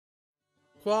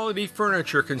Quality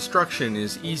furniture construction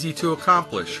is easy to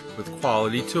accomplish with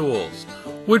quality tools.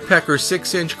 Woodpeckers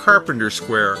 6-inch Carpenters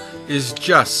Square is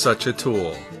just such a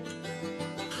tool.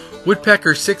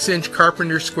 Woodpeckers 6-inch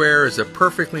Carpenters Square is a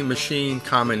perfectly machined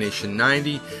combination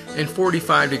 90 and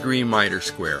 45 degree miter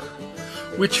square,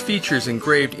 which features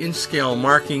engraved inch-scale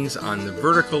markings on the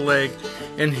vertical leg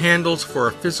and handles for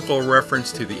a physical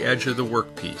reference to the edge of the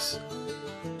workpiece,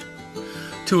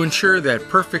 to ensure that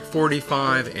perfect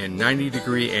 45 and 90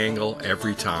 degree angle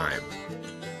every time.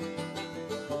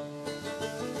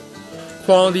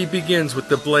 Quality begins with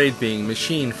the blade being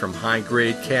machined from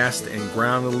high-grade cast and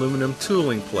ground aluminum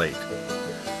tooling plate.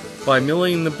 By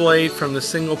milling the blade from the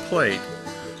single plate,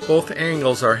 both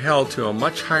angles are held to a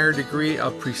much higher degree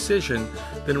of precision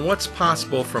than what's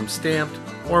possible from stamped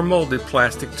or molded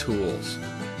plastic tools.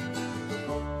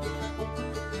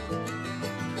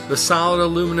 The solid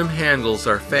aluminum handles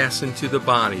are fastened to the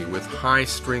body with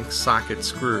high-strength socket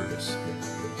screws.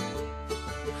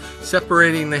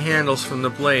 Separating the handles from the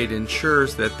blade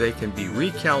ensures that they can be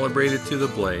recalibrated to the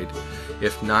blade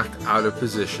if knocked out of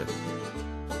position.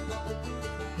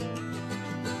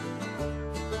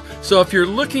 So if you're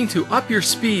looking to up your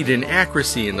speed and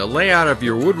accuracy in the layout of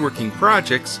your woodworking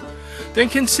projects, then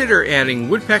consider adding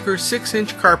Woodpeckers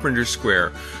 6-inch Carpenters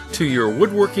Square to your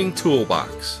woodworking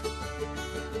toolbox.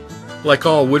 Like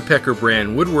all Woodpecker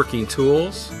brand woodworking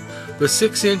tools, the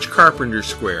 6-inch Carpenters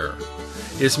Square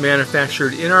is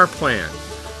manufactured in our plant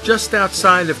just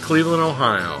outside of Cleveland,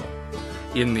 Ohio,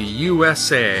 in the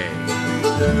USA.